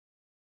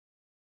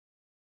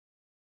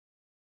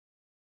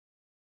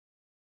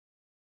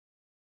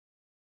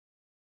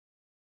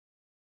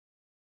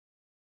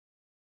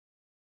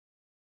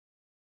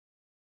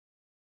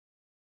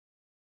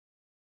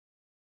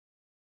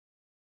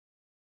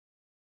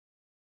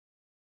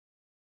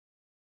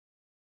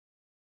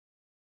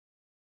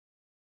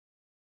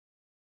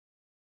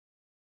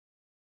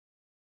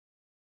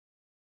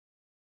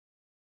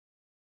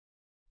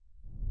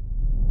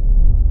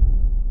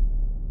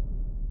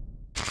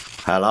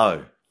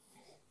Hello,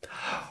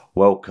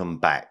 welcome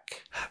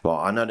back. Well,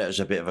 I know that was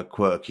a bit of a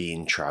quirky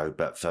intro,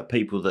 but for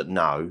people that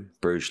know,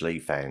 Bruce Lee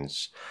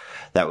fans,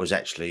 that was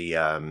actually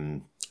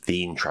the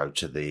intro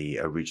to the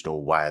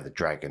original Way of the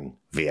Dragon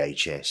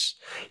VHS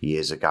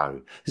years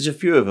ago. There's a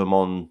few of them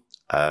on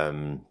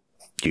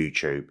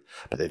YouTube,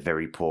 but they're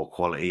very poor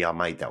quality. I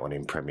made that one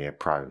in Premiere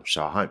Pro,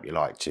 so I hope you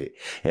liked it.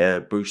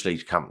 Bruce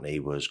Lee's company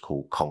was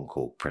called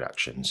Concord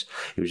Productions.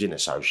 It was in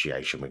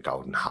association with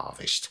Golden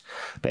Harvest.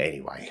 But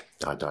anyway,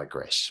 I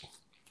digress.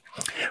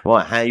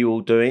 Right, how you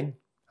all doing?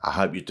 I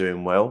hope you're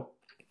doing well.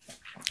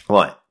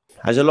 Right,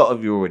 as a lot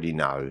of you already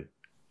know,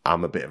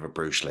 I'm a bit of a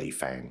Bruce Lee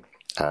fan.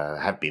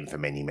 Have been for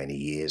many, many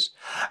years.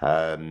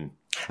 And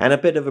a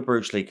bit of a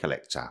Bruce Lee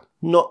collector.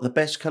 Not the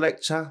best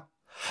collector.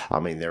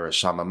 I mean, there are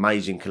some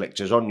amazing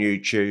collectors on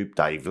YouTube.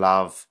 Dave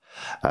Love,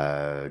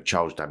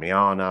 Charles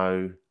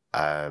Damiano,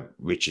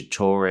 Richard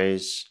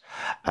Torres,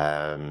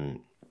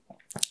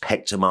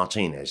 Hector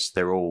Martinez.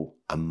 They're all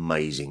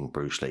amazing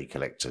Bruce Lee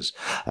collectors.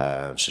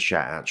 So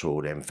shout out to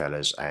all them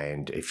fellas.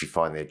 And if you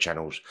find their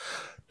channels,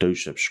 do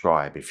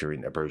subscribe if you're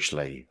into Bruce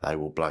Lee. They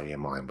will blow your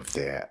mind with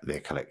their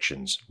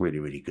collections. Really,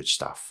 really good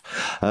stuff.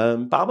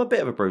 But I'm a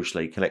bit of a Bruce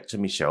Lee collector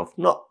myself.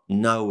 Not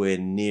nowhere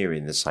near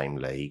in the same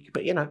league.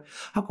 But, you know,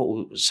 I've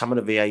got some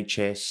of the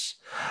VHS,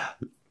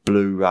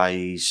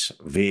 Blu-rays,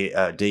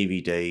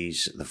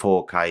 DVDs, the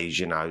 4Ks,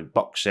 you know,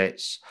 box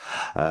sets,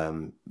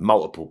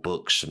 multiple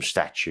books, some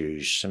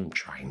statues, some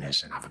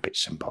trainers and other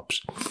bits and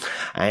bobs.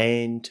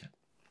 And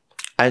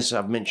as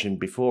I've mentioned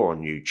before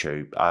on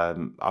YouTube,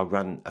 I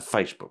run a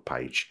Facebook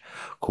page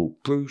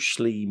called Bruce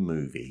Lee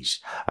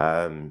Movies,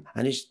 and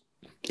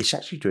it's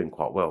actually doing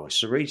quite well. It's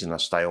the reason I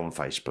stay on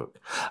Facebook.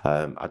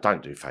 I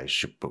don't do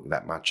Facebook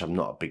that much. I'm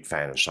not a big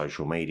fan of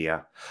social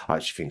media. I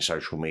actually think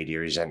social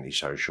media is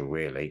antisocial,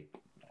 really.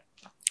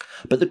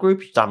 But the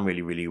group has done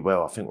really, really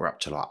well. I think we're up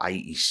to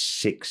like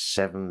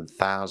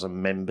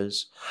 7,000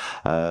 members.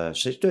 So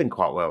it's doing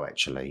quite well,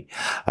 actually.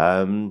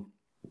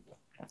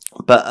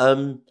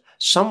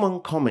 Someone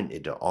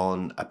commented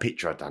on a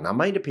picture I'd done. I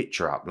made a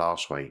picture up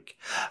last week,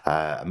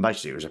 and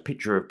basically it was a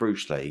picture of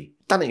Bruce Lee,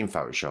 done it in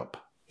Photoshop,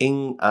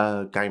 in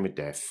Game of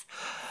Death.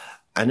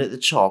 And at the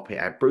top, it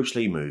had Bruce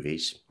Lee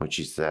Movies, which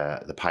is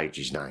the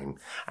page's name,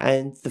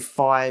 and the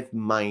 5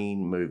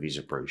 main movies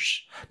of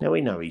Bruce. Now, we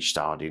know he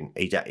starred in,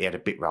 he had a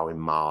bit role in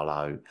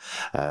Marlowe,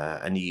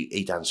 and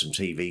he done some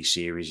TV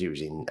series. He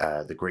was in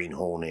The Green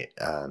Hornet,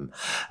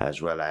 as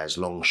well as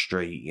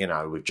Longstreet, you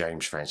know, with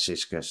James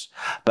Franciscus.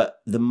 But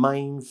the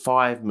main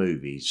 5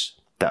 movies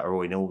that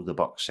are in all the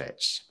box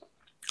sets,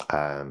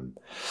 I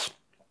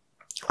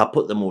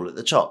put them all at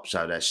the top.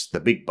 So that's The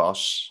Big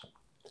Boss,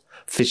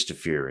 Fist of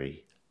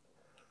Fury,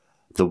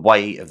 The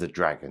Way of the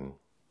Dragon,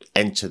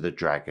 Enter the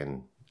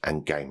Dragon,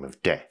 and Game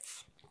of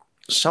Death.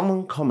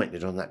 Someone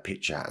commented on that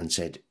picture and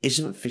said,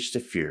 isn't Fist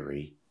of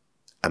Fury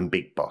and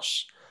Big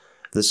Boss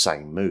the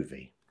same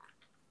movie?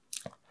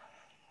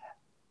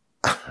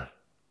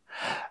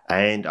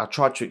 And I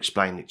tried to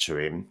explain it to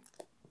him,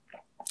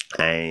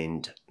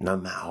 and no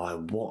matter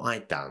what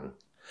I'd done,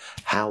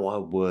 how I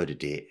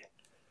worded it,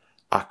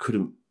 I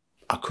couldn't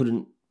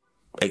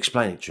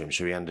explain it to him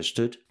so he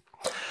understood.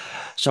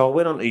 So I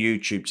went onto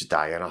YouTube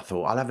today and I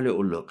thought, I'll have a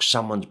little look.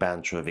 Someone's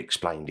bound to have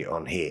explained it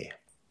on here.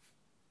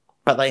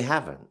 But they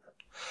haven't.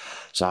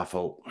 So I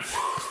thought,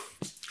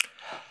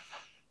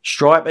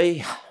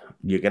 Stripey,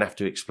 you're going to have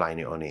to explain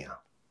it on here.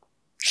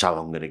 So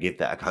I'm going to give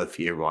that a go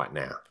for you right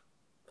now.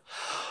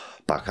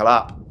 Buckle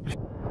up.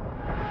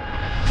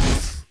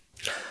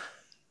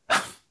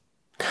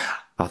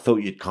 I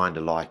thought you'd kind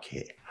of like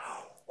it.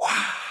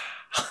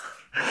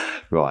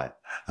 Right.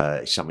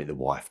 It's something the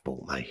wife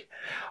bought me.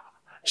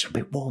 It's a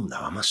bit warm though,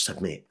 I must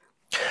admit.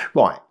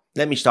 Right,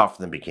 let me start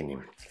from the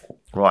beginning.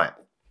 Right.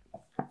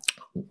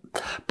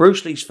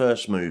 Bruce Lee's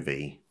first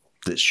movie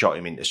that shot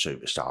him into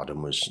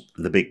superstardom was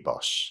The Big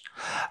Boss.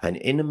 And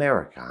in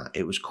America,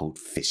 it was called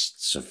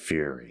Fists of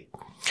Fury.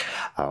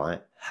 All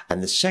right.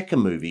 And the second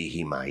movie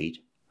he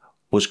made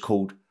was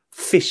called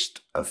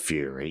Fist of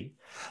Fury.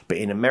 But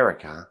in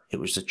America,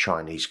 it was The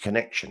Chinese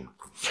Connection.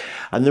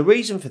 And the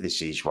reason for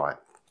this is, right,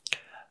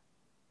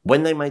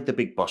 when they made The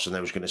Big Boss and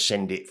they was going to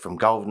send it from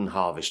Golden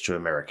Harvest to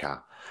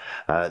America,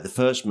 the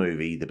first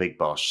movie, The Big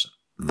Boss,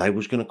 they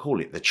was going to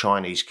call it The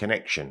Chinese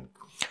Connection,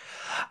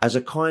 as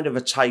a kind of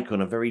a take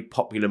on a very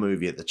popular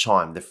movie at the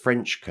time, The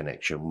French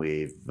Connection,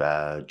 with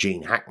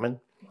Gene Hackman.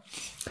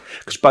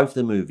 Because both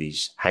the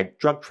movies had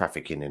drug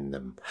trafficking in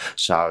them.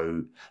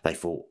 So they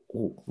thought,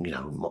 oh, you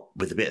know,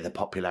 with a bit of the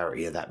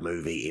popularity of that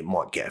movie, it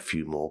might get a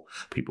few more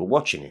people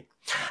watching it.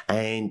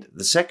 And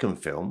the second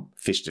film,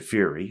 Fist of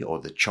Fury, or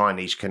The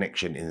Chinese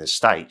Connection in the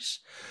States,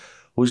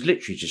 was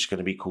literally just going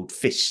to be called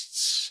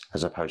Fists,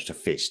 as opposed to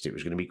Fist. It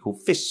was going to be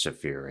called Fists of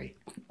Fury.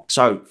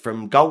 So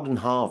from Golden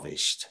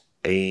Harvest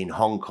in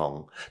Hong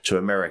Kong to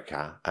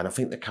America, and I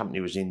think the company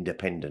was an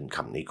independent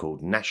company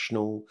called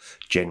National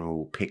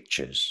General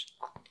Pictures,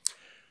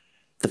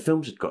 the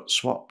films had got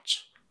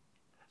swapped.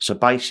 So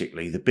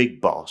basically, The Big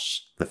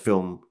Boss, the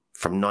film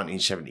from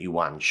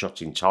 1971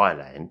 shot in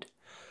Thailand,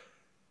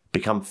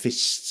 become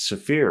Fists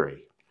of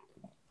Fury.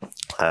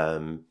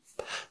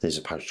 There's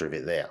a poster of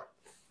it there.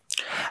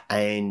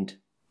 And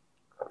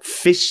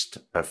Fist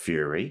of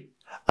Fury,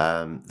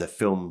 the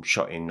film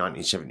shot in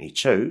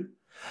 1972,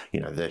 you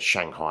know, the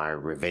Shanghai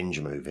revenge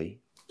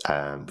movie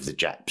with the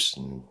Japs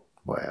and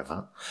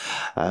whatever,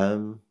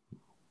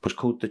 was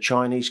called The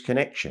Chinese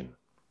Connection.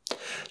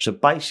 So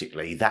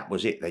basically, that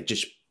was it.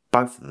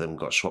 Both of them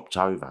got swapped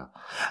over.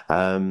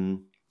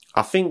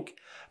 I think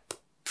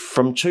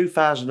from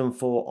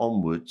 2004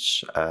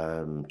 onwards,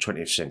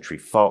 20th Century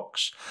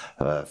Fox,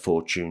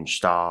 Fortune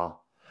Star,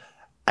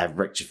 have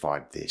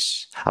rectified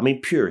this. I mean,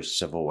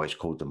 purists have always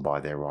called them by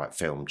their right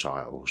film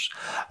titles.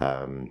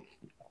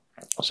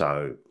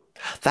 So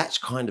that's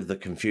kind of the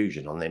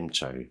confusion on them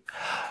two.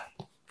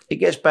 It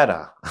gets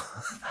better.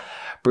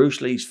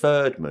 Bruce Lee's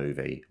third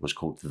movie was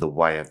called The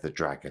Way of the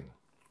Dragon.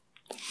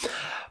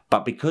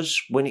 But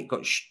because when it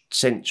got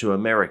sent to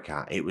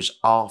America, it was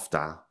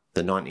after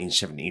the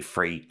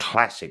 1973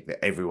 classic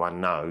that everyone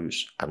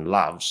knows and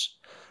loves,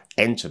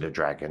 Enter the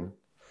Dragon,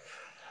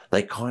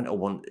 they kind of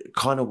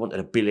wanted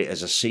to bill it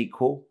as a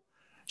sequel.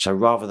 So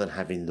rather than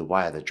having The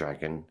Way of the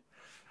Dragon,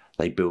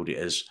 they billed it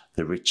as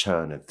The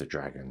Return of the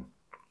Dragon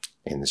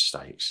in the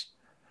States,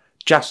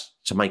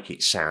 just to make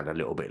it sound a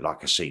little bit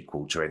like a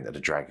sequel to Enter the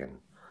Dragon,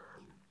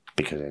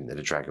 because Enter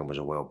the Dragon was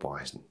a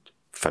worldwide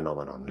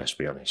phenomenon, let's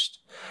be honest.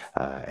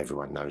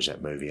 Everyone knows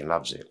that movie and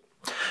loves it.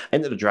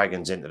 Enter the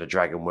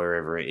Dragon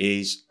wherever it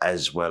is,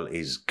 as well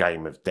as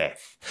Game of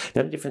Death.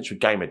 Now, the difference with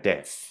Game of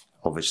Death,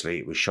 obviously,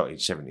 it was shot in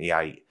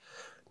 78.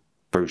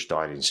 Bruce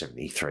died in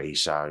 73,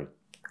 so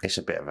it's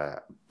a bit of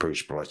a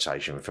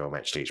Bruce-exploitation film,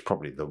 actually. It's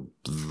probably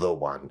the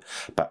one,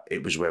 but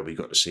it was where we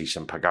got to see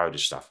some pagoda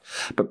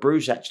stuff. But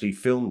Bruce actually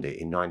filmed it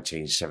in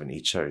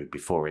 1972,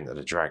 before Enter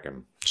the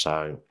Dragon,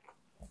 so...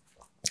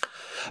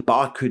 But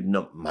I could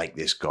not make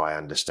this guy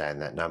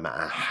understand that, no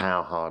matter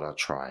how hard I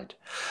tried.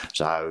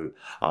 So,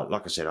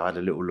 like I said, I had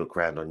a little look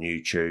around on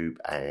YouTube,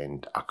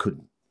 and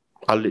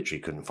I literally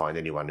couldn't find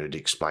anyone who'd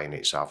explain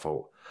it. So I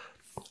thought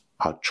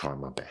I'd try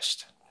my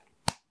best.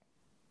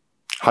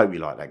 Hope you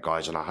like that,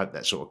 guys, and I hope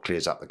that sort of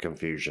clears up the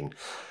confusion.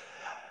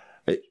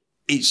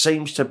 It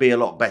seems to be a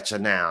lot better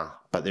now,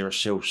 but there are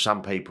still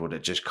some people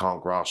that just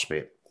can't grasp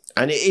it.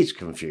 And it is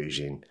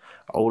confusing,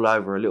 all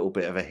over a little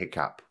bit of a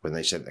hiccup when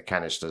they sent the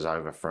canisters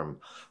over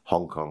from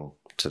Hong Kong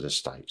to the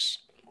States.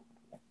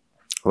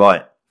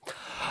 Right,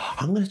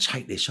 I'm going to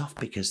take this off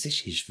because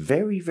this is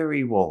very,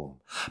 very warm.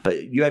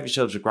 But you have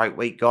yourselves a great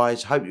week,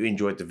 guys. Hope you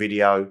enjoyed the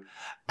video,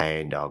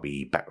 and I'll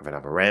be back with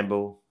another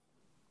ramble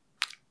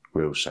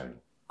real soon.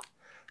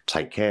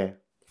 Take care.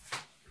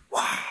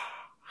 Wow.